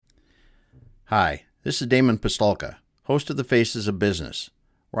Hi, this is Damon Pistolka, host of The Faces of Business,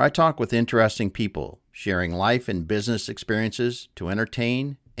 where I talk with interesting people, sharing life and business experiences to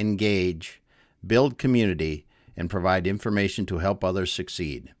entertain, engage, build community, and provide information to help others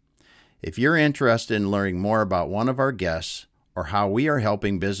succeed. If you're interested in learning more about one of our guests or how we are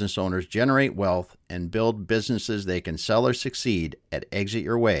helping business owners generate wealth and build businesses they can sell or succeed at Exit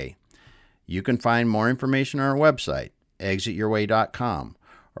Your Way, you can find more information on our website, exityourway.com,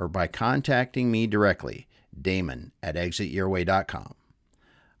 or by contacting me directly, damon@exityourway.com.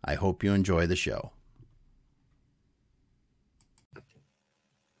 I hope you enjoy the show.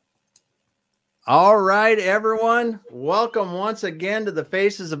 All right, everyone. Welcome once again to the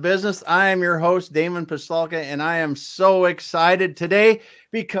Faces of Business. I am your host, Damon Pistolka, and I am so excited today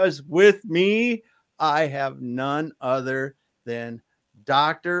because with me, I have none other than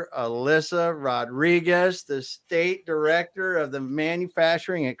Dr. Alyssa Rodrigues, the State Director of the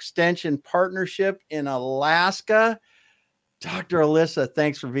Manufacturing Extension Partnership in Alaska. Dr. Alyssa,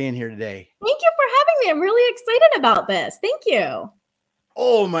 thanks for being here today. Thank you for having me. I'm really excited about this. Thank you.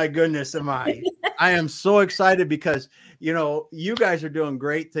 Oh my goodness, am I? I am so excited because, you guys are doing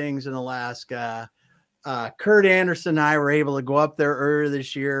great things in Alaska. Kurt Anderson and I were able to go up there earlier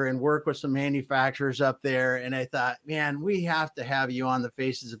this year and work with some manufacturers up there. And I thought, man, we have to have you on the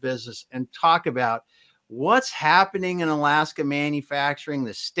Faces of Business and talk about what's happening in Alaska manufacturing,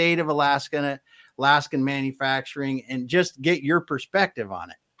 the state of Alaskan manufacturing, and just get your perspective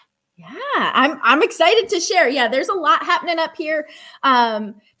on it. Yeah, I'm excited to share. Yeah, there's a lot happening up here.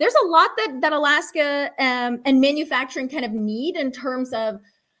 There's a lot that Alaska and manufacturing kind of need in terms of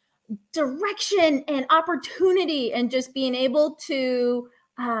direction and opportunity, and just being able to,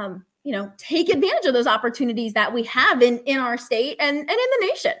 take advantage of those opportunities that we have in our state and in the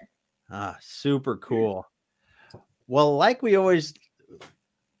nation. Super cool. Well, like we always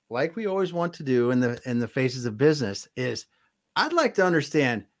want to do in the Faces of Business is, I'd like to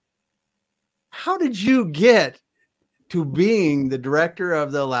understand, how did you get to being the director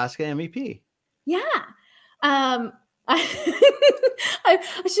of the Alaska MEP? Yeah.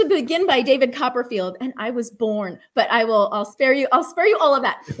 I should begin by David Copperfield, and I was born, but I'll spare you all of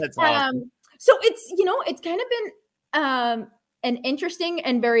that. That's awesome. So it's kind of been an interesting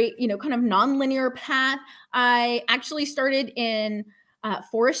and very, kind of nonlinear path. I actually started in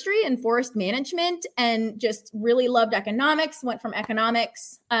forestry and forest management, and just really loved economics. Went from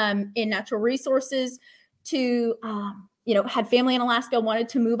economics in natural resources to, had family in Alaska, wanted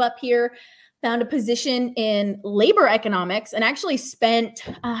to move up here, found a position in labor economics, and actually spent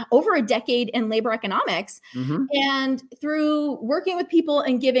over a decade in labor economics. Mm-hmm. And through working with people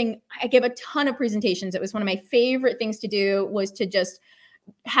and I gave a ton of presentations. It was one of my favorite things to do, was to just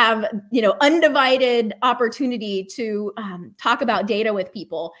have, undivided opportunity to talk about data with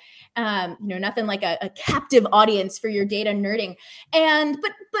people. Nothing like a captive audience for your data nerding.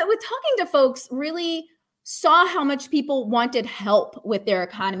 But with talking to folks, really saw how much people wanted help with their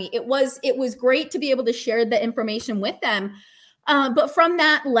economy. It was great to be able to share the information with them. But from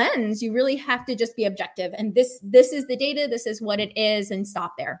that lens, you really have to just be objective. And this is the data, this is what it is, and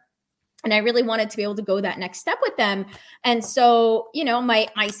stop there. And I really wanted to be able to go that next step with them. And so, my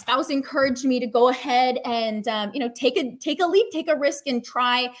spouse encouraged me to go ahead and, take a leap, take a risk, and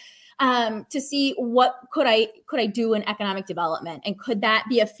try to see what could I do in economic development, and could that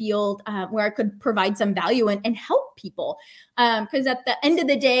be a field where I could provide some value and help people? Because at the end of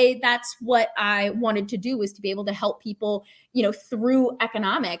the day, that's what I wanted to do, was to be able to help people, through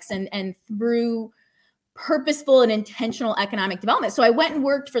economics and through purposeful and intentional economic development. So I went and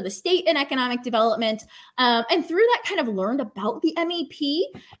worked for the state in economic development, and through that kind of learned about the MEP,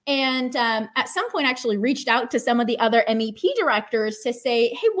 and at some point actually reached out to some of the other MEP directors to say,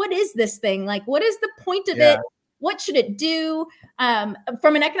 hey, what is this thing? Like, what is the point of it? What should it do?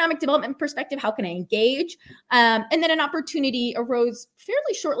 From an economic development perspective, how can I engage? And then an opportunity arose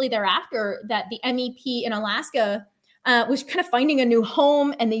fairly shortly thereafter that the MEP in Alaska was kind of finding a new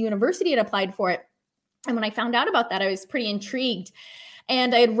home, and the university had applied for it. And when I found out about that, I was pretty intrigued.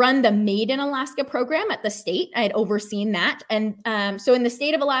 And I had run the Made in Alaska program at the state. I had overseen that. And so in the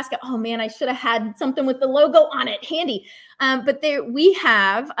state of Alaska, oh man, I should have had something with the logo on it handy. But there we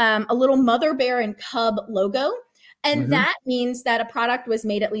have a little mother bear and cub logo. And mm-hmm. that means that a product was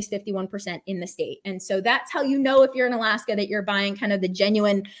made at least 51% in the state. And so that's how you know, if you're in Alaska, that you're buying kind of the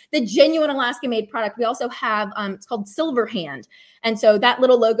genuine Alaska made product. We also have, it's called Silver Hand. And so that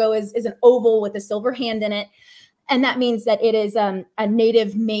little logo is an oval with a silver hand in it. And that means that it is a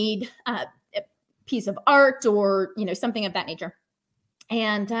native made piece of art, or, something of that nature.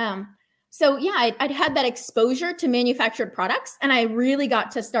 And So yeah, I'd had that exposure to manufactured products, and I really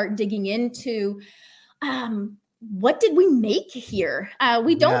got to start digging into what did we make here?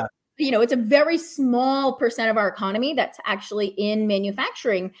 We don't, it's a very small percent of our economy that's actually in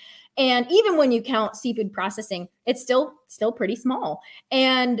manufacturing. And even when you count seafood processing, it's still pretty small.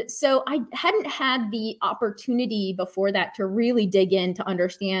 And so I hadn't had the opportunity before that to really dig in to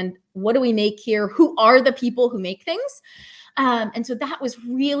understand, what do we make here? Who are the people who make things? And so that was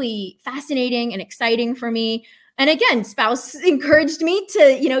really fascinating and exciting for me. And again, spouse encouraged me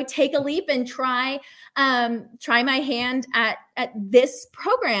to, take a leap and try my hand at this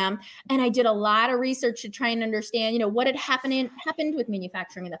program. And I did a lot of research to try and understand, what had happened with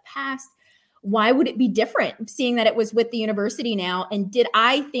manufacturing in the past. Why would it be different, seeing that it was with the university now? And did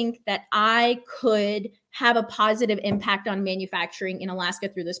I think that I could have a positive impact on manufacturing in Alaska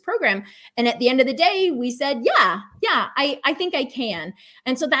through this program? And at the end of the day, we said, I think I can.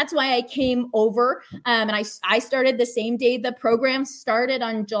 And so that's why I came over. And I started the same day the program started,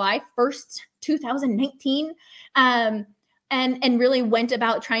 on July 1st, 2019. And really went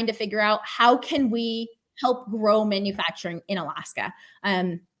about trying to figure out, how can we help grow manufacturing in Alaska?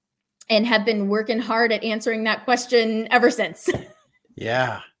 And have been working hard at answering that question ever since.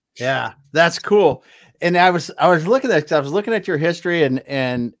 Yeah, that's cool. And I was looking at your history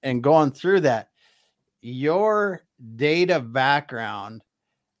and going through that. Your data background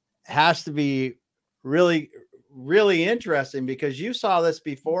has to be really, really interesting, because you saw this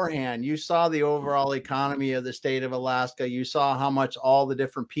beforehand. You saw the overall economy of the state of Alaska. You saw how much all the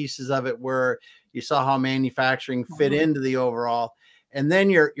different pieces of it were. You saw how manufacturing fit into the overall. And then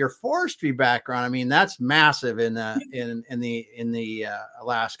your forestry background, I mean, that's massive in the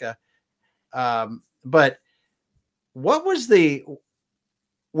Alaska. But what was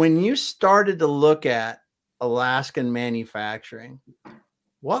when you started to look at Alaskan manufacturing,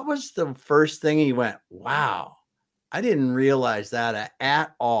 what was the first thing you went, wow, I didn't realize that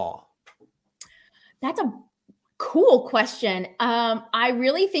at all? That's a cool question. I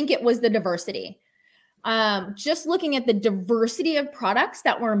really think it was the diversity. Just looking at the diversity of products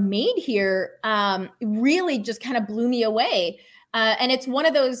that were made here, really just kind of blew me away. And it's one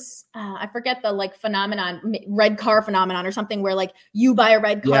of those, I forget the phenomenon, red car phenomenon or something, where you buy a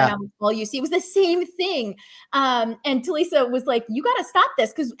red car, now all you see. It was the same thing. And Talisa was like, you got to stop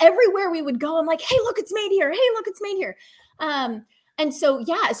this, because everywhere we would go, I'm like, hey, look, it's made here. Hey, look, it's made here. And so,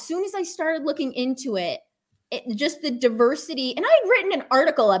 as soon as I started looking into it, just the diversity, and I had written an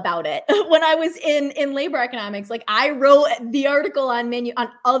article about it when I was in labor economics. I wrote the article on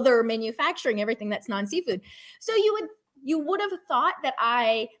other manufacturing, everything that's non-seafood. So you would have thought that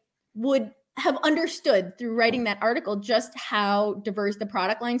I would have understood through writing that article just how diverse the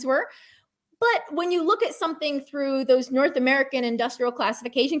product lines were. But when you look at something through those North American industrial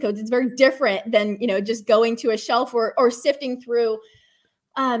classification codes, it's very different than, just going to a shelf or sifting through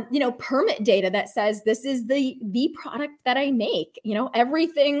permit data that says this is the product that I make.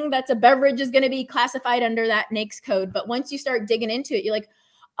 Everything that's a beverage is going to be classified under that NAICS code. But once you start digging into it, you're like,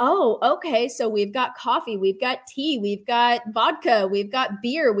 oh, okay. So we've got coffee, we've got tea, we've got vodka, we've got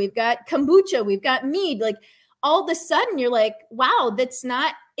beer, we've got kombucha, we've got mead. All of a sudden you're like, wow, it's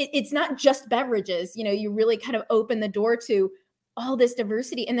not just beverages. You really kind of open the door to all this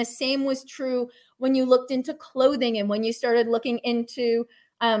diversity. And the same was true when you looked into clothing and when you started looking into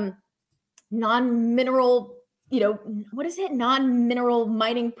non-mineral, non-mineral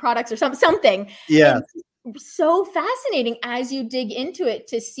mining products or something. Yeah. And so fascinating as you dig into it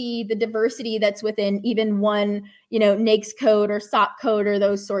to see the diversity that's within even one, NAICS code or SOC code or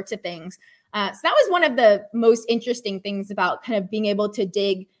those sorts of things. So that was one of the most interesting things about kind of being able to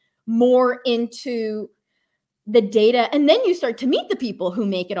dig more into the data. And then you start to meet the people who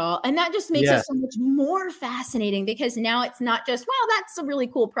make it all. And that just makes it so much more fascinating, because now it's not just, wow, that's a really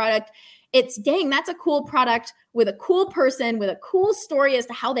cool product. It's, dang, that's a cool product with a cool person, with a cool story as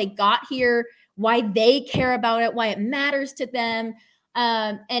to how they got here, why they care about it, why it matters to them.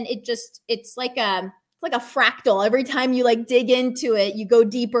 And it's like a fractal. Every time you dig into it, you go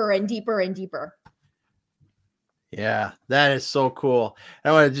deeper and deeper and deeper. Yeah, that is so cool.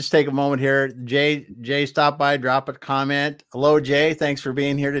 I want to just take a moment here. Jay stopped by, drop a comment. Hello, Jay. Thanks for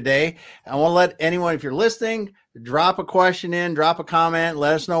being here today. I want to let anyone, if you're listening, drop a question in, drop a comment,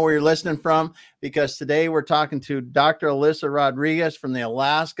 let us know where you're listening from, because today we're talking to Dr. Alyssa Rodrigues from the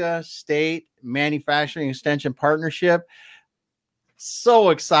Alaska State Manufacturing Extension Partnership. So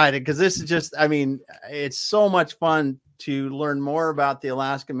excited, because this is just, it's so much fun to learn more about the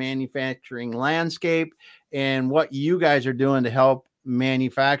Alaska manufacturing landscape and what you guys are doing to help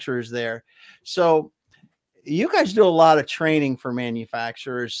manufacturers there. So you guys do a lot of training for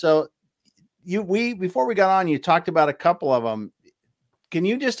manufacturers. So before we got on, you talked about a couple of them. Can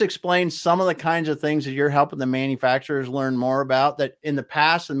you just explain some of the kinds of things that you're helping the manufacturers learn more about that in the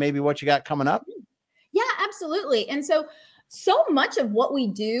past and maybe what you got coming up? Yeah, absolutely. And so much of what we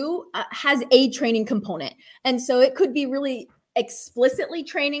do has a training component. And so it could be really explicitly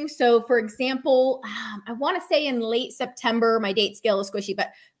training. So for example, I want to say in late September, my date scale is squishy, but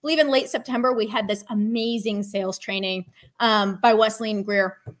I believe in late September, we had this amazing sales training by Wesley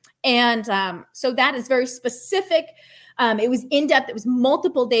Greer. And so that is very specific. It was in-depth. It was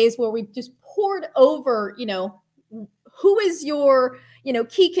multiple days where we just poured over, who is your,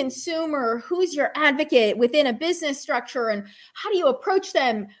 key consumer, who's your advocate within a business structure, and how do you approach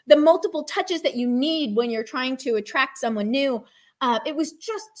them, the multiple touches that you need when you're trying to attract someone new. It was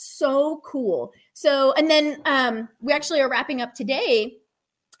just so cool. So, and then we actually are wrapping up today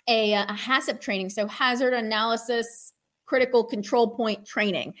a HACCP training. So hazard analysis, critical control point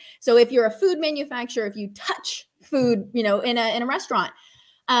training. So if you're a food manufacturer, if you touch food, in a restaurant,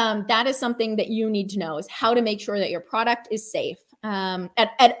 that is something that you need to know, is how to make sure that your product is safe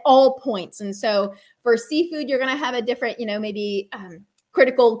at all points. And so for seafood, you're going to have a different, maybe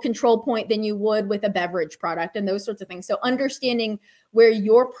critical control point than you would with a beverage product and those sorts of things. So understanding where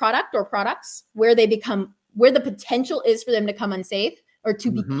your product or products, where the potential is for them to come unsafe or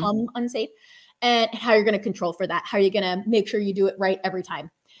to become unsafe, and how you're going to control for that, how you're going to make sure you do it right every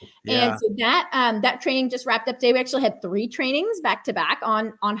time. Yeah. And so that training just wrapped up today. We actually had 3 trainings back to back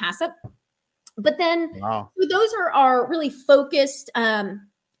on HACCP. But then so those are really focused,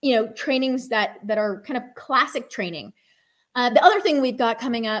 trainings that are kind of classic training. The other thing we've got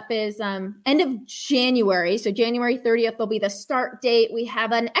coming up is end of January. So January 30th will be the start date. We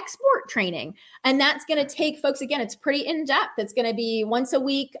have an export training, and that's going to take folks, again, it's pretty in-depth. It's going to be once a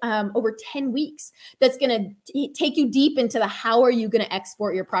week, over 10 weeks. That's going to take you deep into the how are you going to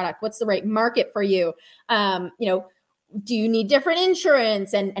export your product? What's the right market for you? Do you need different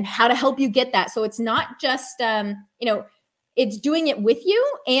insurance and how to help you get that? So it's not just, it's doing it with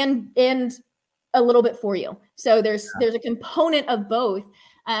you and a little bit for you. So there's a component of both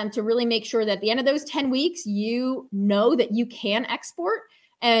to really make sure that at the end of those 10 weeks, you know that you can export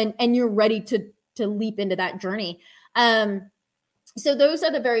and you're ready to leap into that journey. So those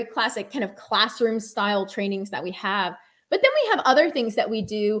are the very classic kind of classroom style trainings that we have. But then we have other things that we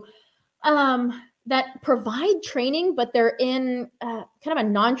do that provide training, but they're in kind of a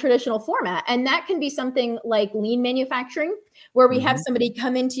non-traditional format. And that can be something like lean manufacturing, where we have somebody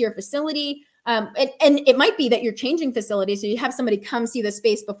come into your facility. And it might be that you're changing facilities. So you have somebody come see the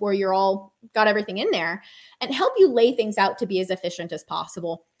space before you're all got everything in there and help you lay things out to be as efficient as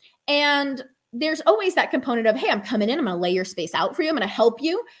possible. And there's always that component of, hey, I'm coming in, I'm going to lay your space out for you. I'm going to help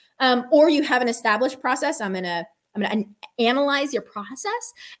you. Or you have an established process. I'm going to analyze your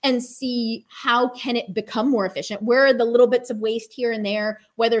process and see how can it become more efficient. Where are the little bits of waste here and there,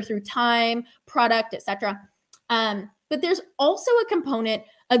 whether through time, product, et cetera. But there's also a component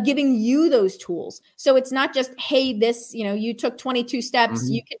of giving you those tools. So it's not just, hey, this, you took 22 steps,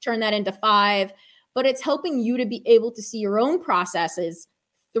 you can turn that into 5, but it's helping you to be able to see your own processes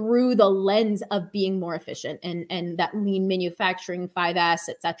through the lens of being more efficient and that lean manufacturing, 5S,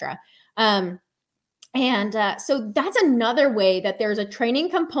 et cetera. So that's another way that there's a training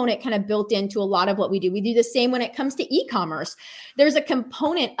component kind of built into a lot of what we do. We do the same when it comes to e-commerce. There's a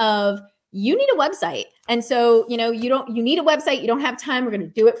component of, you need a website. And so, you need a website. You don't have time. We're going to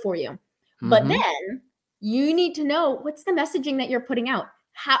do it for you. But then you need to know, what's the messaging that you're putting out?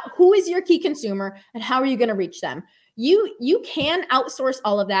 Who is your key consumer and how are you going to reach them? You can outsource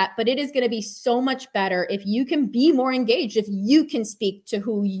all of that, but it is going to be so much better if you can be more engaged, if you can speak to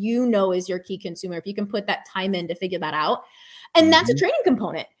who you know is your key consumer, if you can put that time in to figure that out. And that's a training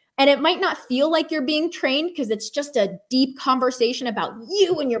component. And it might not feel like you're being trained because it's just a deep conversation about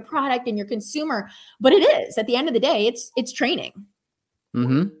you and your product and your consumer, but it is. At the end of the day, it's training.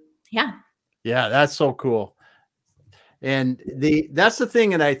 Yeah. Yeah, that's so cool. And that's the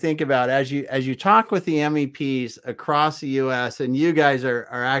thing that I think about as you talk with the MEPs across the US, and you guys are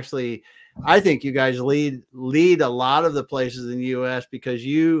actually, I think you guys lead a lot of the places in the US because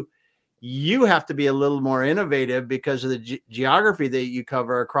you have to be a little more innovative because of the geography that you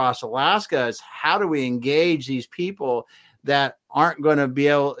cover across Alaska. Is how do we engage these people that aren't going to be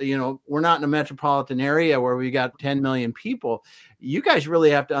able, we're not in a metropolitan area where we got 10 million people. You guys really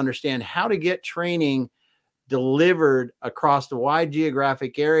have to understand how to get training delivered across the wide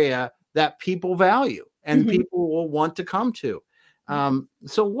geographic area that people value and people will want to come to.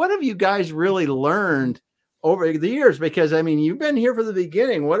 So what have you guys really learned over the years? Because you've been here from the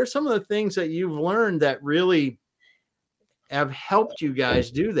beginning. What are some of the things that you've learned that really have helped you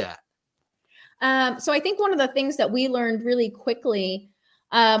guys do that? So I think one of the things that we learned really quickly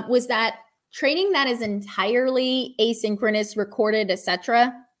was that training that is entirely asynchronous, recorded,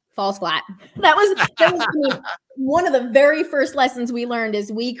 etc., falls flat. That was one of the very first lessons we learned is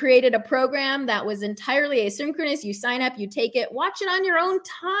we created a program that was entirely asynchronous. You sign up, you take it, watch it on your own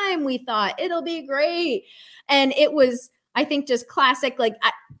time. We thought it'll be great. And it was, I think, just classic. Like,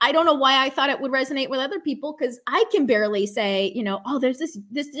 I don't know why I thought it would resonate with other people, because I can barely say, oh, there's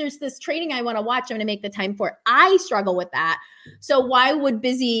this training I want to watch. I'm going to make the time for it. I struggle with that. So why would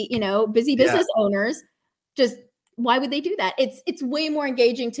busy business owners why would they do that? It's way more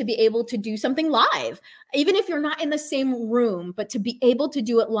engaging to be able to do something live, even if you're not in the same room, but to be able to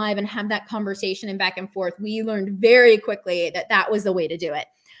do it live and have that conversation and back and forth. We learned very quickly that was the way to do it.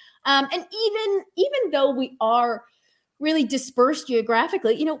 And even though we are really dispersed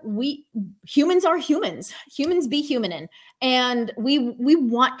geographically, humans are humans be humanin', and we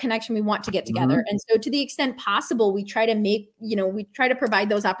want connection. We want to get together. Mm-hmm. And so to the extent possible, we try to provide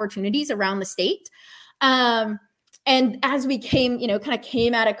those opportunities around the state. And as we came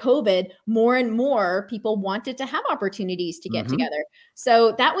out of COVID, more and more people wanted to have opportunities to get together.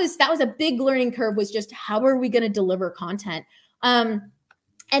 So that was a big learning curve, was just how are we going to deliver content? And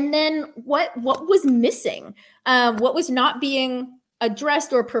then what was missing? What was not being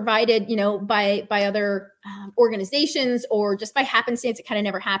addressed or provided, by other organizations, or just by happenstance, it kind of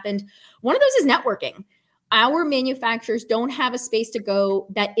never happened. One of those is networking. Our manufacturers don't have a space to go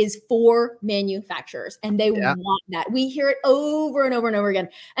that is for manufacturers, and they want that. We hear it over and over and over again.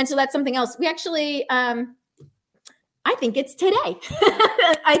 And so that's something else. We actually, I think it's today.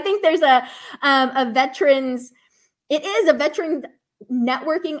 I think there's a veterans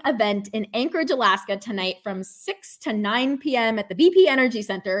networking event in Anchorage, Alaska tonight from 6 to 9 p.m. at the BP Energy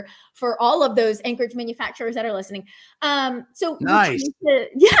Center for all of those Anchorage manufacturers that are listening. So nice.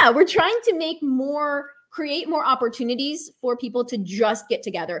 We're trying to create more opportunities for people to just get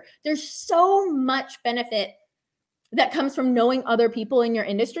together. There's so much benefit that comes from knowing other people in your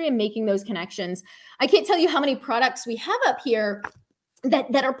industry and making those connections. I can't tell you how many products we have up here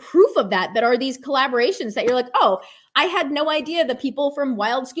that are proof of that are these collaborations that you're like, oh, I had no idea the people from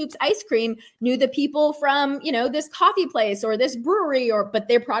Wild Scoops Ice Cream knew the people from, this coffee place or this brewery, but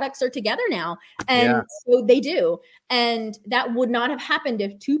their products are together now. And so they do. And that would not have happened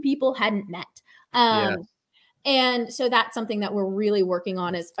if two people hadn't met. And so that's something that we're really working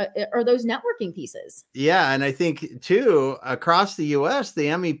on are those networking pieces. Yeah. And I think too, across the US, the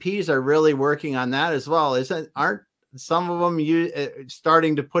MEPs are really working on that as well. Aren't some of them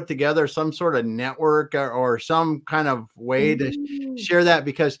starting to put together some sort of network or some kind of way to share that?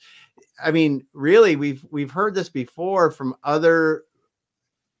 Because I mean, really, we've heard this before from other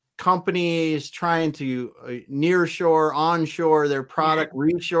companies trying to nearshore, onshore their product,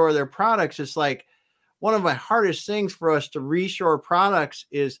 reshore their products. It's like one of my hardest things for us to reshore products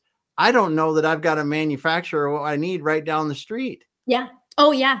is I don't know that I've got a manufacturer what I need right down the street. Yeah.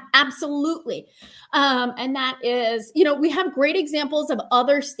 Oh yeah, absolutely. And that is, we have great examples of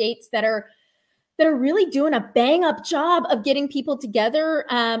other states that are really doing a bang up job of getting people together.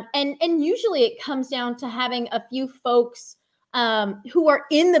 And usually it comes down to having a few folks who are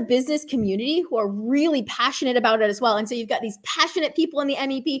in the business community who are really passionate about it as well. And so you've got these passionate people in the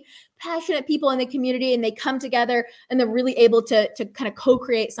MEP, passionate people in the community, and they come together and they're really able to kind of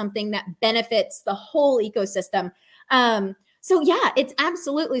co-create something that benefits the whole ecosystem. So yeah, it's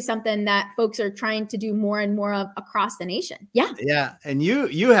absolutely something that folks are trying to do more and more of across the nation. Yeah. Yeah. And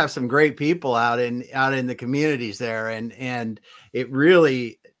you have some great people out in the communities there. And it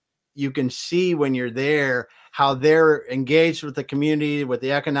really, you can see when you're there how they're engaged with the community, with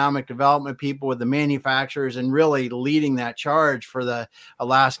the economic development people, with the manufacturers, and really leading that charge for the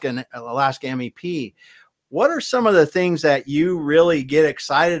Alaska MEP. What are some of the things that you really get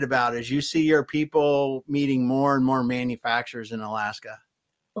excited about as you see your people meeting more and more manufacturers in Alaska?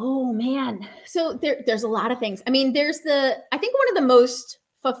 Oh man. So there's a lot of things. I mean, I think one of the most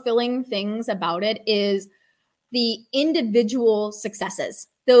fulfilling things about it is the individual successes.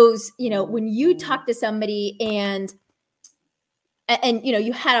 Those, when you talk to somebody and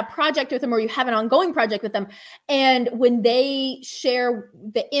you had a project with them, or you have an ongoing project with them, and when they share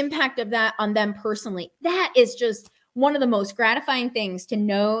the impact of that on them personally, that is just one of the most gratifying things, to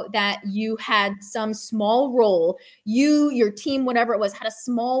know that you had some small role, your team, whatever it was, had a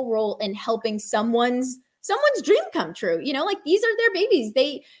small role in helping someone's dream come true. Like, these are their babies.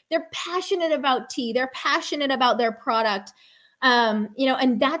 They're passionate about tea. They're passionate about their product.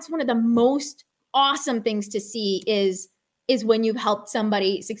 And that's one of the most awesome things to see is when you've helped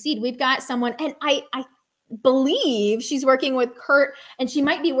somebody succeed. We've got someone, and believe she's working with Kurt, and she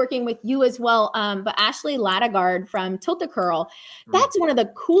might be working with you as well. But Ashley Ladegard from Tilt a Curl, that's one of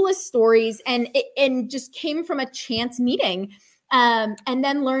the coolest stories, and just came from a chance meeting, and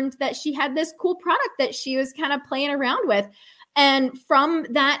then learned that she had this cool product that she was kind of playing around with. And from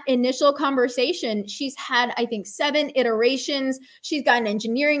that initial conversation, she's had, I think, 7 iterations. She's gotten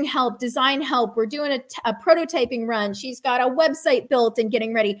engineering help, design help. We're doing a prototyping run. She's got a website built and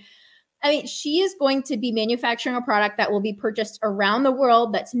getting ready. I mean, she is going to be manufacturing a product that will be purchased around the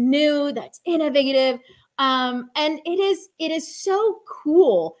world, that's new, that's innovative. And it is so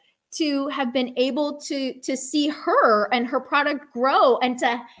cool to have been able to see her and her product grow, and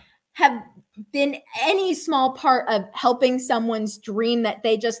to have been any small part of helping someone's dream that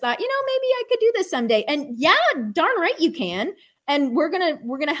they just thought, maybe I could do this someday. And yeah, darn right you can. And we're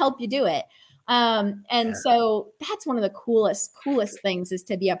gonna help you do it. So that's one of the coolest things, is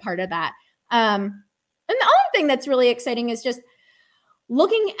to be a part of that. And the other thing that's really exciting is just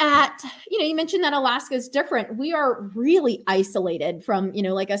looking at, you mentioned that Alaska is different. We are really isolated from,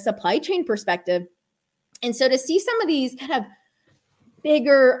 like a supply chain perspective. And so to see some of these kind of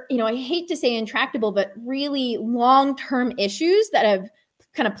bigger, I hate to say intractable, but really long-term issues that have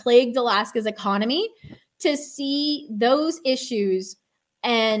kind of plagued Alaska's economy, to see those issues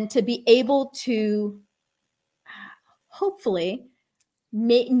and to be able to hopefully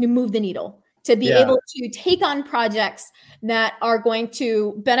move the needle, to be able to take on projects that are going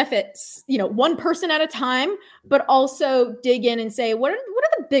to benefit, one person at a time, but also dig in and say, what are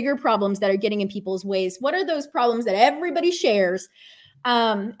the bigger problems that are getting in people's ways? What are those problems that everybody shares?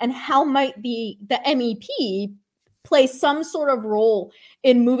 And how might the MEP play some sort of role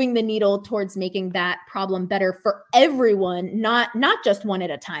in moving the needle towards making that problem better for everyone, not just one at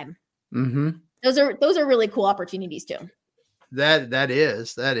a time. Mm-hmm. Those are really cool opportunities too. That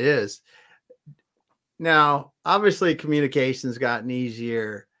is. Now, obviously communication's gotten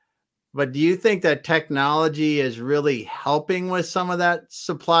easier, but do you think that technology is really helping with some of that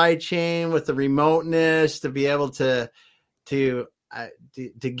supply chain, with the remoteness, to be able to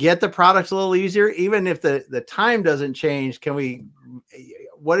get the products a little easier, even if the time doesn't change?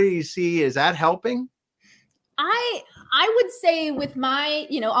 What do you see? Is that helping? I would say, with my,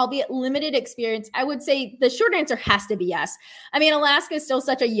 albeit limited experience, I would say the short answer has to be yes. I mean, Alaska is still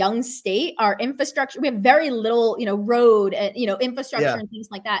such a young state. Our infrastructure, we have very little, road and, infrastructure and things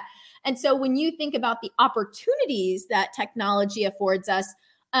like that. And so when you think about the opportunities that technology affords us,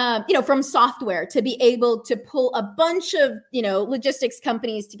 from software, to be able to pull a bunch of, logistics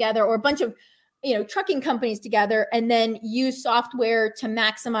companies together, or a bunch of, trucking companies together, and then use software to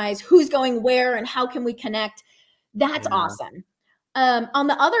maximize who's going where and how can we connect. That's awesome. On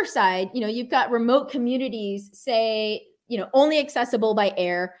the other side, you've got remote communities, say, only accessible by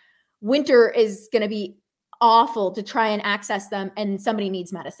air. Winter is going to be awful to try and access them, and somebody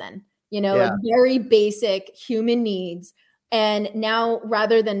needs medicine, like very basic human needs. And now,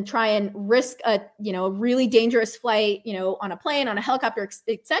 rather than try and risk a really dangerous flight, on a plane, on a helicopter,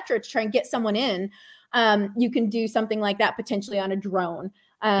 et cetera, to try and get someone in, you can do something like that potentially on a drone.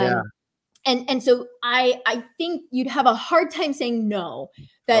 And so I think you'd have a hard time saying no,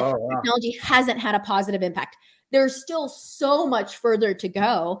 that technology hasn't had a positive impact. There's still so much further to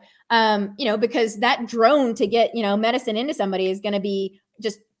go, because that drone to get, medicine into somebody is going to be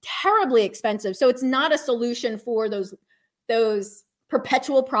just terribly expensive. So it's not a solution for those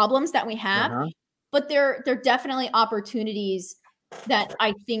perpetual problems that we have, but they're definitely opportunities that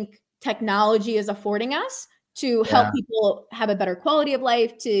I think technology is affording us to help people have a better quality of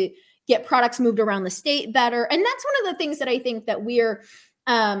life, to get products moved around the state better. And that's one of the things that I think that we're,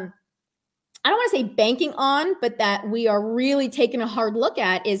 I don't want to say banking on, but that we are really taking a hard look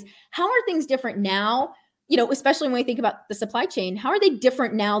at, is how are things different now? Especially when we think about the supply chain, how are they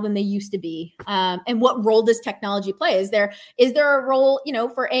different now than they used to be? And what role does technology play? Is there a role,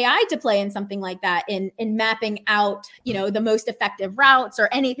 for AI to play in something like that, in mapping out, the most effective routes or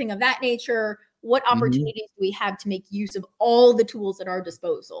anything of that nature? What opportunities do we have to make use of all the tools at our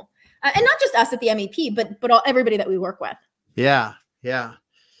disposal? And not just us at the MEP, but everybody that we work with. Yeah.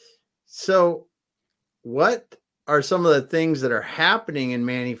 So what are some of the things that are happening in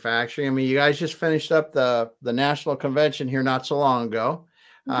manufacturing? I mean, you guys just finished up the national convention here not so long ago.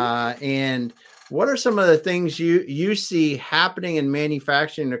 And what are some of the things you see happening in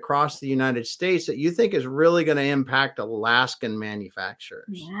manufacturing across the United States that you think is really going to impact Alaskan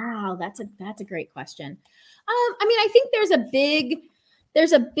manufacturers? Wow, that's a great question. I mean, I think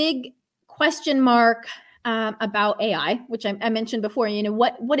there's a big question mark about AI, which I mentioned before.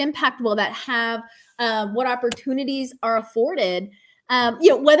 What impact will that have? What opportunities are afforded?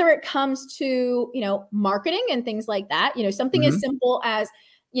 Whether it comes to, marketing and things like that, something as simple as,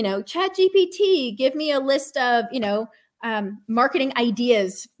 Chat GPT, give me a list of, marketing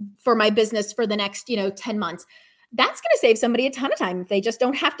ideas for my business for the next, 10 months. That's going to save somebody a ton of time if they just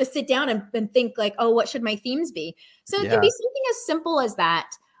don't have to sit down and think like, oh, what should my themes be? So it can be something as simple as that.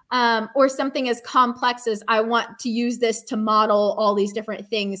 Or something as complex as I want to use this to model all these different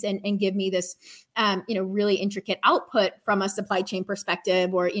things and give me this, really intricate output from a supply chain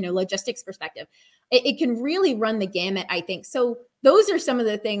perspective or, logistics perspective. It can really run the gamut, I think. So those are some of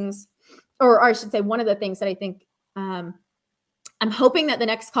the things, or I should say one of the things that I think I'm hoping that the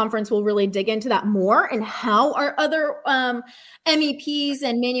next conference will really dig into that more, and how are other MEPs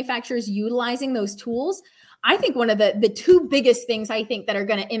and manufacturers utilizing those tools. I think one of the two biggest things I think that are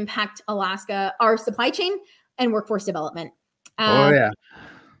going to impact Alaska are supply chain and workforce development. And,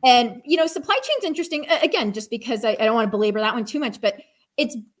 supply chain's interesting, again, just because I don't want to belabor that one too much, but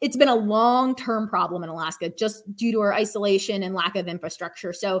it's been a long-term problem in Alaska just due to our isolation and lack of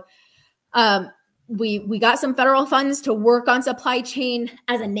infrastructure. So we got some federal funds to work on supply chain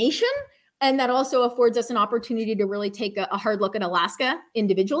as a nation, and that also affords us an opportunity to really take a hard look at Alaska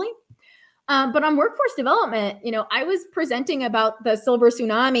individually. But on workforce development, I was presenting about the silver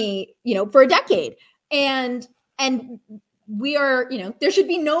tsunami, for a decade, and we are, there should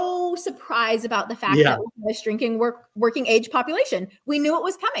be no surprise about the fact that we have a shrinking working age population. We knew it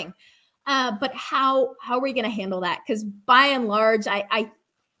was coming, but how are we going to handle that? Because by and large,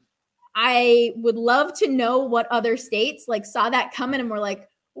 I would love to know what other states saw that coming and were like,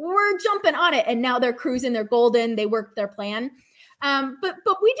 we're jumping on it, and now they're cruising, they're golden, they worked their plan.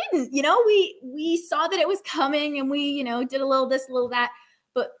 But we didn't, we saw that it was coming, and we, did a little this, a little that.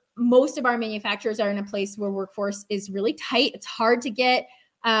 But most of our manufacturers are in a place where workforce is really tight. It's hard to get.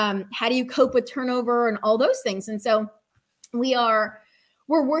 How do you cope with turnover and all those things? And so we're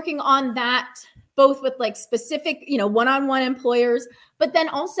working on that, both with specific, one-on-one employers, but then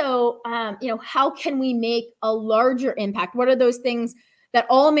also, how can we make a larger impact? What are those things that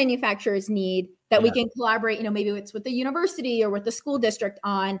all manufacturers need that we can collaborate, maybe it's with the university or with the school district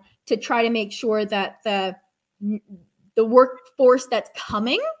on, to try to make sure that the workforce that's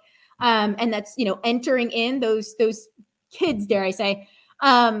coming and that's, entering in those kids, dare I say,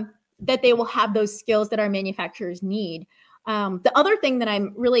 that they will have those skills that our manufacturers need. The other thing that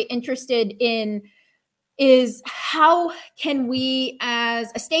I'm really interested in is how can we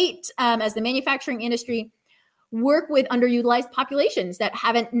as a state, as the manufacturing industry, work with underutilized populations that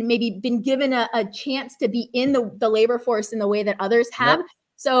haven't maybe been given a chance to be in the labor force in the way that others have.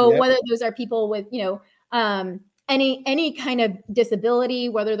 So whether those are people with, any kind of disability,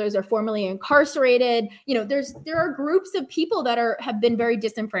 whether those are formerly incarcerated, there are groups of people that have been very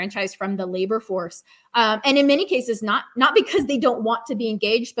disenfranchised from the labor force. And in many cases, not because they don't want to be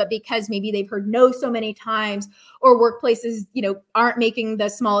engaged, but because maybe they've heard no so many times, or workplaces, aren't making the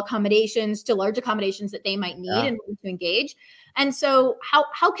small accommodations to large accommodations that they might need in order to engage. And so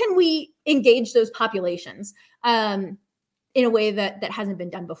how can we engage those populations in a way that hasn't been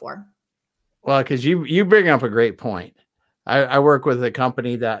done before? Well, because you bring up a great point. I work with a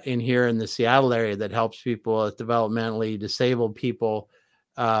company that here in the Seattle area that helps people with developmentally disabled people.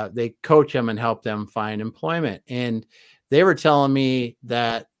 They coach them and help them find employment. And they were telling me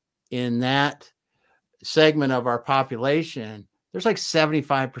that in that segment of our population, there's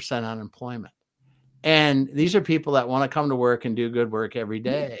 75% unemployment. And these are people that want to come to work and do good work every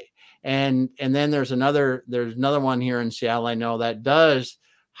day. And then there's another one here in Seattle, I know, that does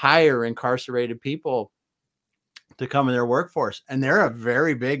hire incarcerated people to come in their workforce, and they're a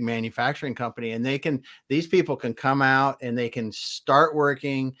very big manufacturing company, and these people can come out and they can start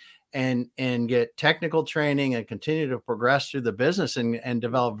working and get technical training and continue to progress through the business and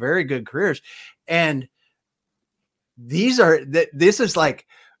develop very good careers. And this is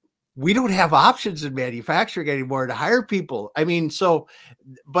we don't have options in manufacturing anymore to hire people. I mean,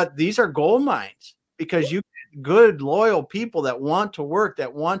 but these are gold mines, because you good, loyal people that want to work,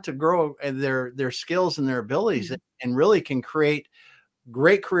 that want to grow their skills and their abilities, and really can create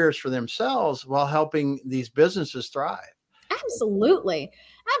great careers for themselves while helping these businesses thrive. Absolutely.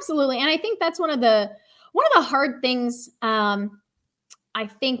 And I think that's one of the hard things. I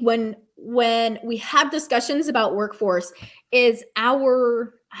think when we have discussions about workforce is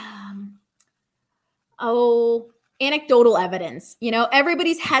our anecdotal evidence.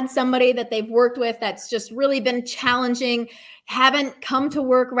 Everybody's had somebody that they've worked with that's just really been challenging, haven't come to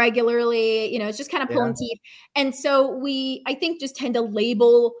work regularly, it's just kind of pulling teeth. And so I think just tend to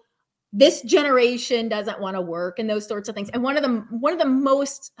label this generation doesn't want to work and those sorts of things. And one of the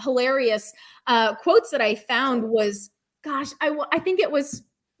most hilarious quotes that I found was I think it was,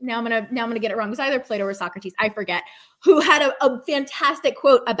 now I'm gonna get it wrong. It was either Plato or Socrates, I forget, who had a fantastic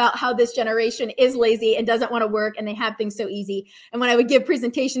quote about how this generation is lazy and doesn't want to work, and they have things so easy. And when I would give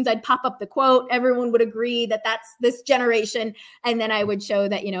presentations, I'd pop up the quote. Everyone would agree that that's this generation, and then I would show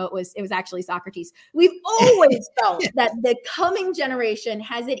that it was actually Socrates. We've always felt that the coming generation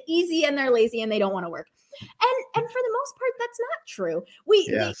has it easy and they're lazy and they don't want to work. And for the most part, that's not true. We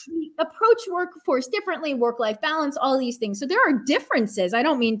approach workforce differently, work-life balance, all these things. So there are differences. I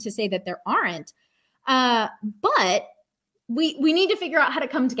don't mean to say that there aren't, but we need to figure out how to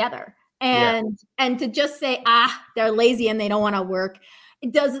come together and to just say, they're lazy and they don't want to work.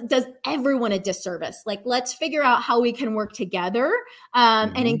 It does everyone a disservice. Like, let's figure out how we can work together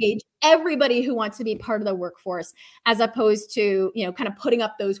and engage everybody who wants to be part of the workforce, as opposed to, kind of putting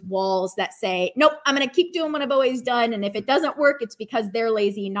up those walls that say, nope, I'm going to keep doing what I've always done. And if it doesn't work, it's because they're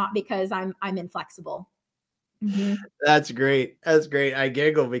lazy, not because I'm inflexible. Mm-hmm. That's great. That's great. I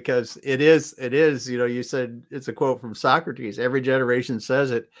giggle because it is, you said it's a quote from Socrates. Every generation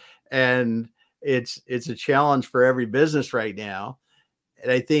says it. And it's a challenge for every business right now.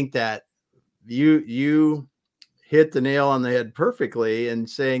 And I think that you hit the nail on the head perfectly in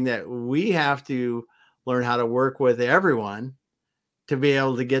saying that we have to learn how to work with everyone to be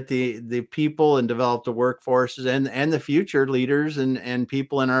able to get the people and develop the workforces and the future leaders and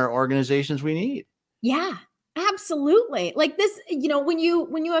people in our organizations we need. Yeah, absolutely. Like this, when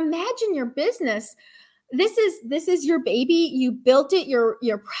you imagine your business, this is your baby. You built it. You're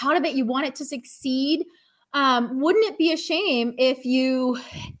proud of it. You want it to succeed. Wouldn't it be a shame if you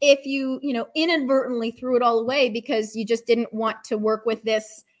inadvertently threw it all away because you just didn't want to work with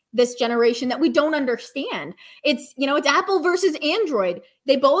this generation that we don't understand? It's Apple versus Android.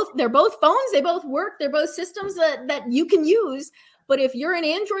 They're both phones. They both work. They're both systems that you can use. But if you're an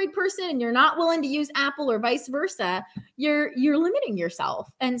Android person and you're not willing to use Apple or vice versa, you're limiting yourself.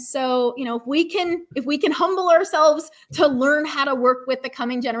 And so, if we can humble ourselves to learn how to work with the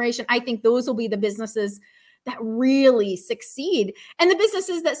coming generation, I think those will be the businesses that really succeed. And the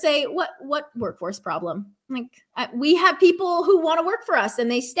businesses that say, what workforce problem? Like, we have people who want to work for us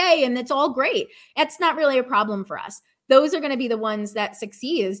and they stay and it's all great. That's not really a problem for us. Those are going to be the ones that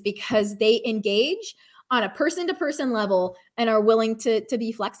succeed because they engage on a person-to-person level and are willing to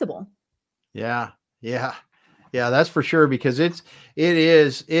be flexible. Yeah, that's for sure. Because it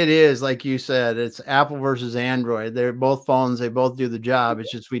is like you said, it's Apple versus Android. They're both phones. They both do the job.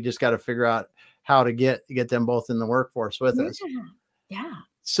 It's just, we just got to figure out how to get them both in the workforce with us. Yeah.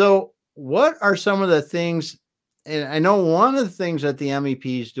 So what are some of the things, and I know one of the things that the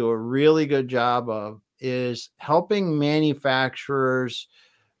MEPs do a really good job of is helping manufacturers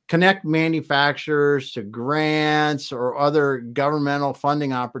connect manufacturers to grants or other governmental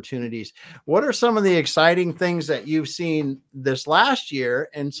funding opportunities. What are some of the exciting things that you've seen this last year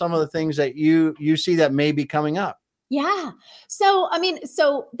and some of the things that you see that may be coming up? Yeah. So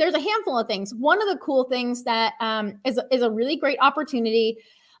there's a handful of things. One of the cool things that is a really great opportunity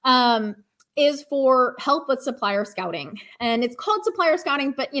is for help with supplier scouting. And it's called supplier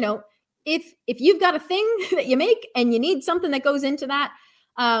scouting, but if you've got a thing that you make and you need something that goes into that,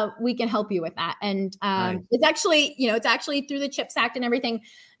 we can help you with that. And Nice. it's actually through the CHIPS Act and everything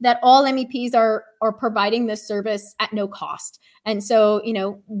that all MEPs are providing this service at no cost. And so,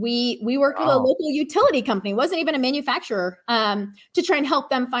 we worked with a local utility company, wasn't even a manufacturer, to try and help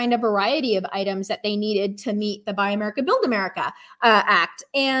them find a variety of items that they needed to meet the Buy America, Build America Act.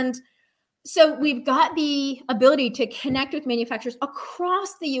 And so we've got the ability to connect with manufacturers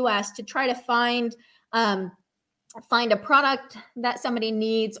across the US to try to find a product that somebody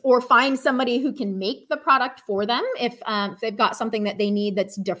needs, or find somebody who can make the product for them if they've got something that they need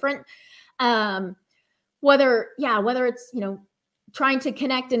that's different. Whether it's trying to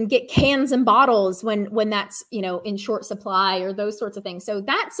connect and get cans and bottles when that's in short supply, or those sorts of things. So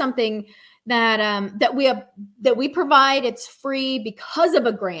that's something that we provide. It's free because of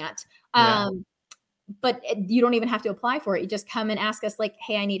a grant. But you don't even have to apply for it. You just come and ask us, like,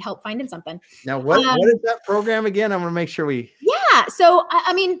 hey, I need help finding something. Now, what is that program again? I want to make sure we. Yeah. So,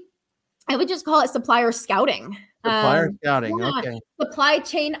 I would just call it supplier scouting. Supplier scouting. Okay. Supply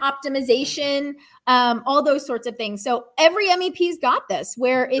chain optimization, all those sorts of things. So every MEP's got this,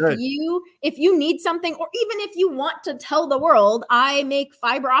 where if you need something, or even if you want to tell the world, I make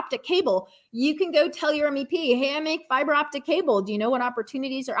fiber optic cable, you can go tell your MEP, hey, I make fiber optic cable. Do you know what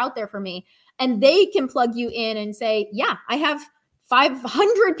opportunities are out there for me? And they can plug you in and say, yeah, I have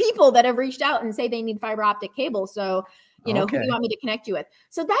 500 people that have reached out and say they need fiber optic cable. So, who do you want me to connect you with?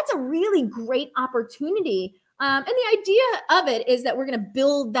 So that's a really great opportunity And the idea of it is that we're going to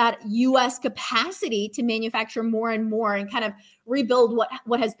build that U.S. capacity to manufacture more and more and kind of rebuild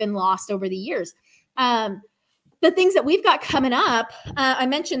what has been lost over the years. The things that we've got coming up, I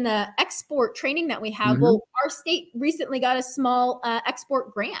mentioned the export training that we have. Well, our state recently got a small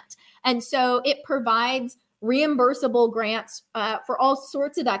export grant. And so it provides reimbursable grants for all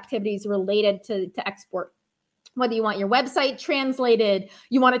sorts of activities related to export. Whether you want your website translated,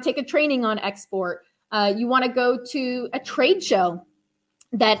 you want to take a training on export, you want to go to a trade show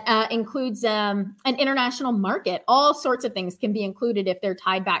that includes an international market, all sorts of things can be included if they're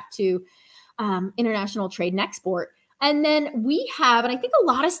tied back to international trade and export. And then we have, and I think a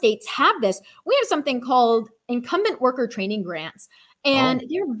lot of states have this, we have something called incumbent worker training grants. And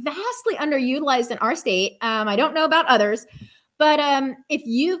they're vastly underutilized in our state. I don't know about others, but if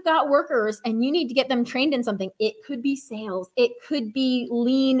you've got workers and you need to get them trained in something, it could be sales, it could be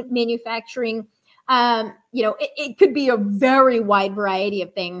lean manufacturing, it could be a very wide variety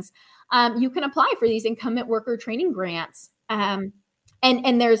of things. You can apply for these incumbent worker training grants.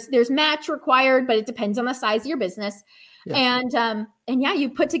 And there's match required, but it depends on the size of your business. Yeah. And you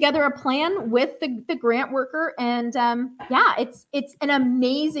put together a plan with the grant worker, and it's an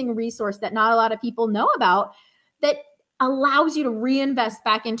amazing resource that not a lot of people know about that allows you to reinvest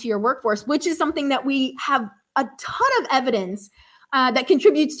back into your workforce, which is something that we have a ton of evidence that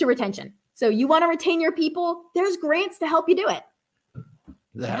contributes to retention. So you want to retain your people, there's grants to help you do it.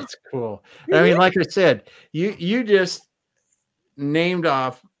 That's cool. I mean, like I said, you just named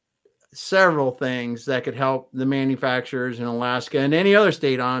off several things that could help the manufacturers in Alaska and any other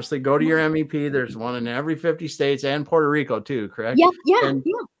state. Honestly, go to your MEP. There's one in every 50 states and Puerto Rico too, correct? Yeah.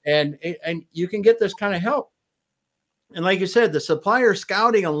 And you can get this kind of help. And like you said, the supplier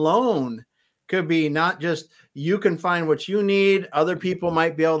scouting alone could be not just you can find what you need. Other people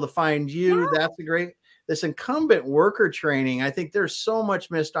might be able to find you. Yeah. That's a great. This incumbent worker training, I think there's so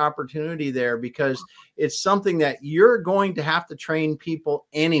much missed opportunity there because it's something that you're going to have to train people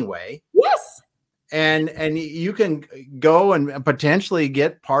anyway. Yes. And you can go and potentially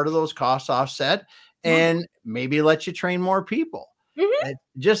get part of those costs offset and maybe let you train more people. Mm-hmm.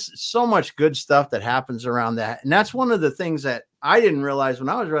 Just so much good stuff that happens around that. And that's one of the things that I didn't realize when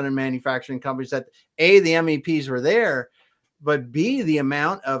I was running manufacturing companies, that A, the MEPs were there, but B, the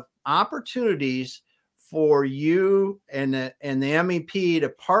amount of opportunities for you and the MEP to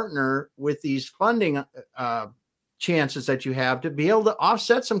partner with these funding chances that you have to be able to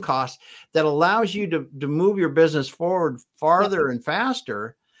offset some costs that allows you to move your business forward farther and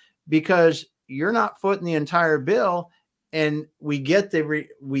faster, because you're not footing the entire bill. And we get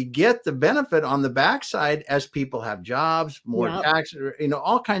the benefit on the backside as people have jobs, more tax,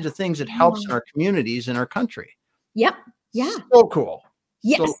 all kinds of things that helps in our communities in our country. Yep. Yeah. So cool.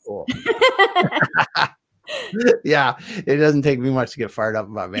 Yes. So cool. Yeah, it doesn't take me much to get fired up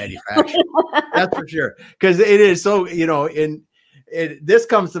about manufacturing. That's for sure. Because it is so, this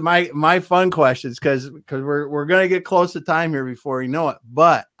comes to my fun questions because we're going to get close to time here before you know it.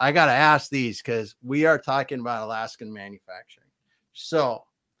 But I got to ask these because we are talking about Alaskan manufacturing. So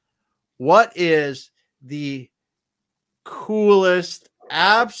what is the coolest,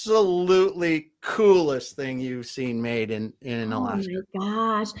 absolutely coolest thing you've seen made in Alaska? Oh my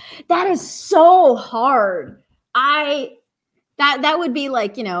gosh, that is so hard. That would be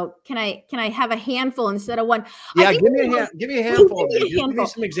like, can I have a handful instead of one? Yeah, give me a handful. Give me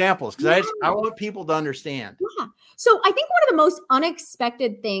some examples because I want people to understand. Yeah. So I think one of the most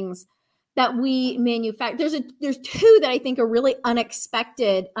unexpected things that we manufacture, there's two that I think are really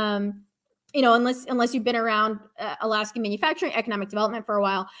unexpected. Unless you've been around Alaskan manufacturing, economic development for a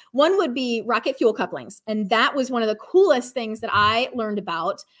while. One would be rocket fuel couplings. And that was one of the coolest things that I learned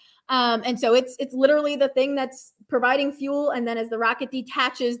about. And so it's literally the thing that's providing fuel. And then as the rocket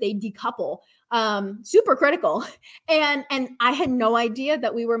detaches, they decouple. Super critical. And I had no idea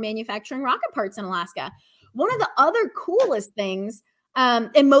that we were manufacturing rocket parts in Alaska. One of the other coolest things,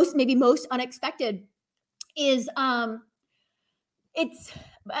 and most unexpected, is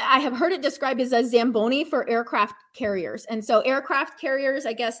I have heard it described as a Zamboni for aircraft carriers. And so aircraft carriers,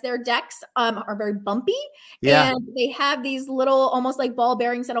 I guess their decks are very bumpy. Yeah. And they have these little, almost like ball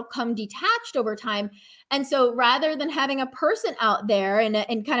bearings that'll come detached over time. And so rather than having a person out there in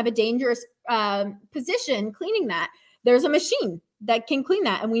kind of a dangerous position cleaning that, there's a machine that can clean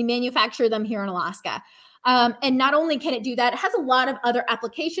that. And we manufacture them here in Alaska. And not only can it do that, it has a lot of other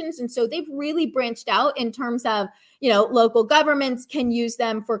applications. And so they've really branched out in terms of, local governments can use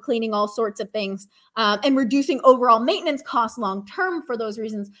them for cleaning all sorts of things, and reducing overall maintenance costs long-term for those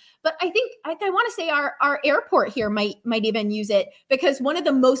reasons. But I think I want to say our airport here might even use it, because one of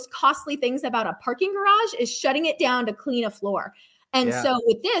the most costly things about a parking garage is shutting it down to clean a floor. And so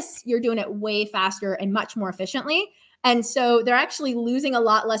with this, you're doing it way faster and much more efficiently. And so they're actually losing a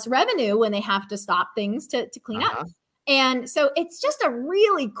lot less revenue when they have to stop things to clean up. And so it's just a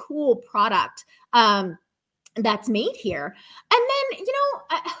really cool product that's made here. And then,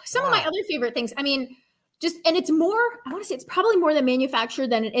 some of my other favorite things, and it's more, I want to say it's probably more the manufacturer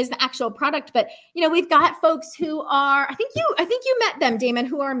than it is the actual product. But, we've got folks who are, I think you met them, Damon,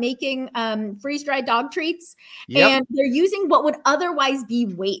 who are making freeze-dried dog treats. And they're using what would otherwise be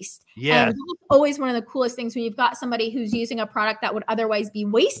waste. And that's always one of the coolest things when you've got somebody who's using a product that would otherwise be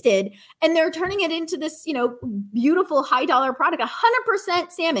wasted, and they're turning it into this, beautiful $high product,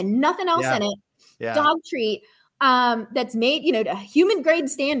 100% salmon, nothing else in it. Dog treat that's made, to human grade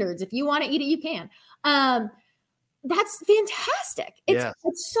standards. If you want to eat it, you can. That's fantastic.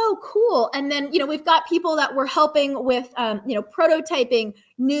 It's so cool. And then, we've got people that we're helping with, prototyping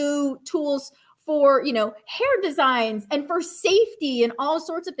new tools for, hair designs and for safety and all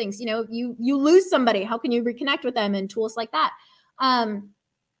sorts of things. You lose somebody, how can you reconnect with them, and tools like that.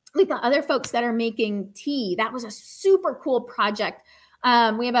 We've got other folks that are making tea. That was a super cool project.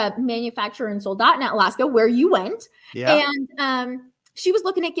 We have a manufacturer in Soldotna, Alaska, where you went. And she was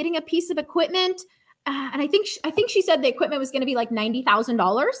looking at getting a piece of equipment. And I think she said the equipment was going to be like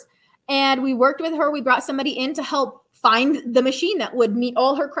 $90,000. And we worked with her. We brought somebody in to help find the machine that would meet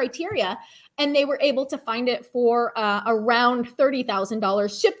all her criteria. And they were able to find it for around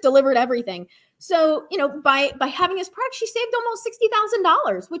 $30,000, shipped, delivered, everything. So, by having this product, she saved almost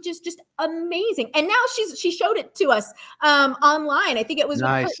 $60,000, which is just amazing. And now she showed it to us online. I think it was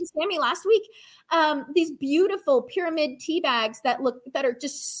with Sammy last week. These beautiful pyramid tea bags that are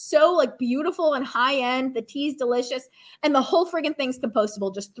just so like beautiful and high end. The tea's delicious, and the whole friggin' thing's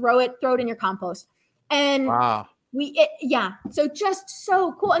compostable. Just throw it in your compost. And so just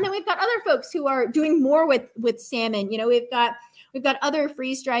so cool. And then we've got other folks who are doing more with salmon. We've got other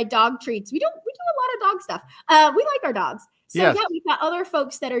freeze-dried dog treats. We do a lot of dog stuff. We like our dogs. So we've got other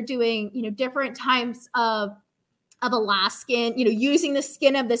folks that are doing, different types of Alaskan, using the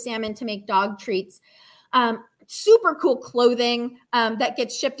skin of the salmon to make dog treats. Super cool clothing that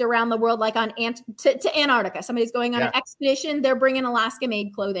gets shipped around the world, like to Antarctica. Somebody's going on an expedition. They're bringing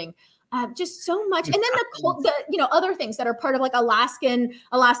Alaska-made clothing. Just so much. And then the other things that are part of like Alaskan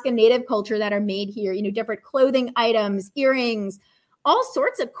native culture that are made here, different clothing items, earrings, all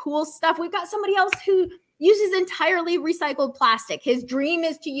sorts of cool stuff. We've got somebody else who uses entirely recycled plastic. His dream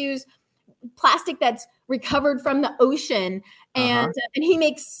is to use plastic that's recovered from the ocean. And he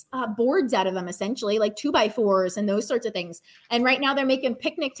makes boards out of them, essentially, like 2x4s and those sorts of things. And right now they're making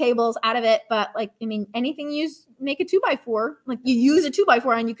picnic tables out of it. But anything make a 2x4, like you use a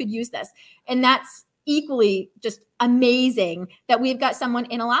 2x4 and you could use this. And that's equally just amazing that we've got someone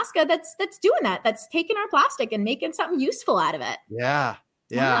in Alaska that's doing that, that's taking our plastic and making something useful out of it. Yeah.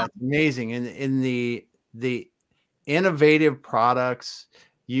 It's amazing. And in the innovative products,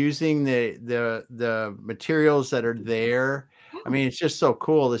 using the materials that are there. It's just so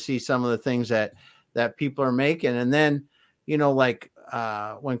cool to see some of the things that people are making. And then,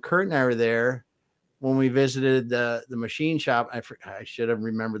 when Kurt and I were there, when we visited the machine shop, I should have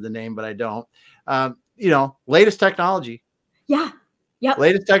remembered the name, but I don't. Latest technology.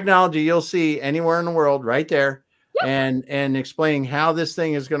 Latest technology you'll see anywhere in the world, right there. And explaining how this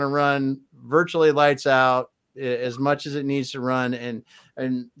thing is going to run virtually lights out as much as it needs to run, and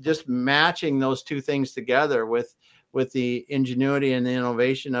just matching those two things together with the ingenuity and the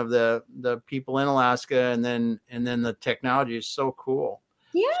innovation of the people in Alaska, and then the technology is so cool.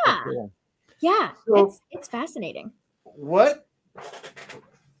 So cool. So it's fascinating. What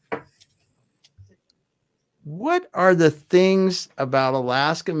are the things about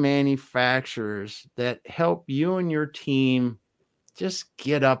Alaska manufacturers that help you and your team just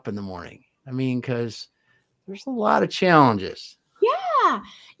get up in the morning? Because there's a lot of challenges.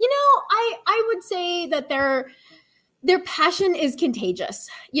 I would say that their passion is contagious,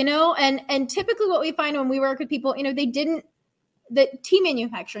 and typically what we find when we work with people, the tea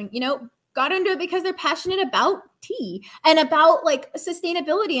manufacturing, got into it because they're passionate about tea and about like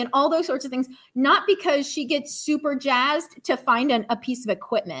sustainability and all those sorts of things, not because she gets super jazzed to find a piece of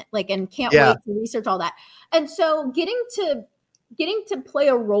equipment, and can't wait to research all that. And so getting to play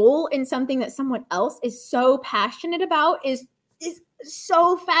a role in something that someone else is so passionate about is is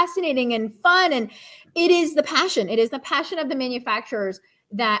so fascinating and fun. And it is the passion. It is the passion of the manufacturers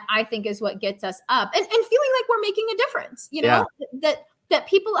that I think is what gets us up and feeling like we're making a difference, that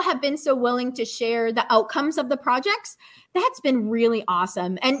people have been so willing to share the outcomes of the projects. That's been really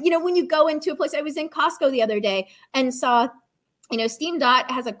awesome. And, when you go into a place, I was in Costco the other day and saw, Steam Dot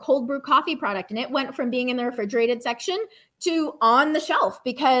has a cold brew coffee product, and it went from being in the refrigerated section to on the shelf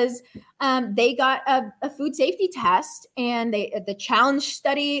because they got a food safety test, and the challenge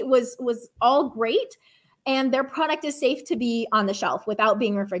study was all great, and their product is safe to be on the shelf without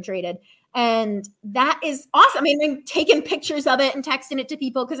being refrigerated. And that is awesome. I mean, I'm taking pictures of it and texting it to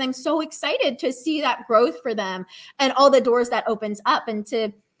people because I'm so excited to see that growth for them and all the doors that opens up, and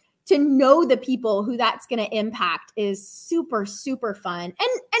to know the people who that's going to impact is super, super fun. And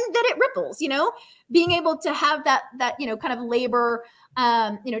that it ripples, being able to have that, kind of labor,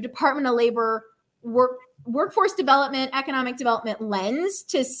 Department of Labor workforce development, economic development lens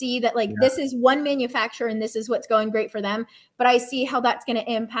to see that this is one manufacturer and this is what's going great for them. But I see how that's going to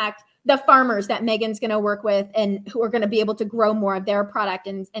impact the farmers that Megan's going to work with and who are going to be able to grow more of their product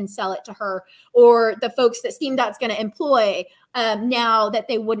and sell it to her, or the folks that Steam Dot's going to employ now that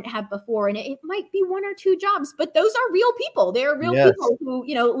they wouldn't have before. And it might be one or two jobs, but those are real people. They're real people who,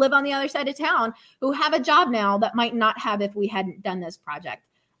 live on the other side of town, who have a job now that might not have if we hadn't done this project.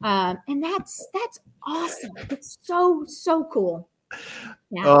 And that's awesome. It's so, so cool.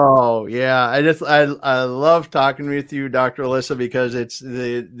 Yeah. Oh yeah. I love talking with you, Dr. Alyssa, because it's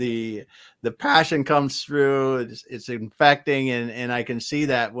the passion comes through. It's infecting. And I can see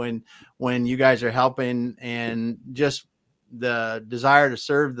that when you guys are helping, and just the desire to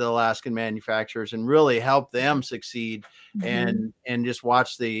serve the Alaskan manufacturers and really help them succeed, and just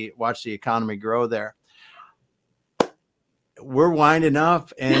watch the economy grow there. We're winding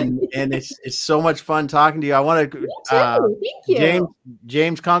up, and it's so much fun talking to you. I want to thank you.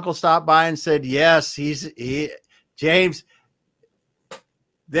 James Kunkel stopped by and said, yes, James,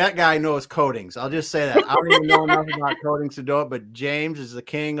 that guy knows coatings. I'll just say that. I don't even know enough about coatings to do it, but James is the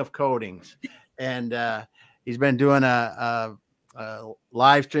king of coatings. And he's been doing a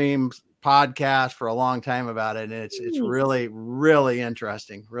live stream podcast for a long time about it. And it's really, really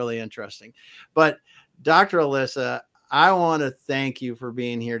interesting, But Dr. Alyssa, I want to thank you for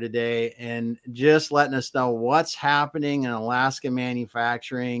being here today and just letting us know what's happening in Alaska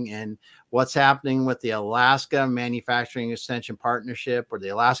manufacturing and what's happening with the Alaska Manufacturing Extension Partnership, or the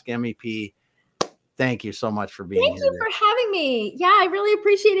Alaska MEP. Thank you so much for being here. Thank you for having me. Yeah, I really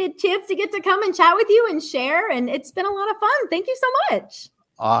appreciated a chance to get to come and chat with you and share. And it's been a lot of fun. Thank you so much.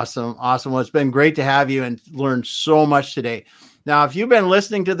 Awesome. Well, it's been great to have you and learn so much today. Now, if you've been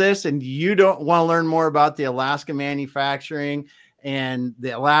listening to this and you don't want to learn more about the Alaska manufacturing and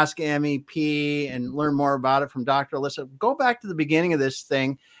the Alaska MEP and learn more about it from Dr. Alyssa, go back to the beginning of this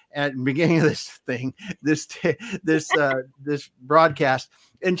thing, this broadcast,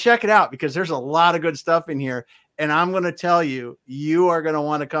 and check it out, because there's a lot of good stuff in here. And I'm going to tell you, you are going to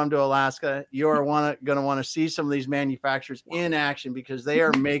want to come to Alaska. You are going to want to see some of these manufacturers in action, because they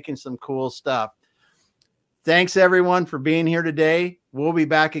are making some cool stuff. Thanks, everyone, for being here today. We'll be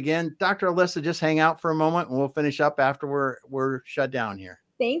back again. Dr. Alyssa, just hang out for a moment and we'll finish up after we're shut down here.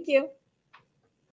 Thank you.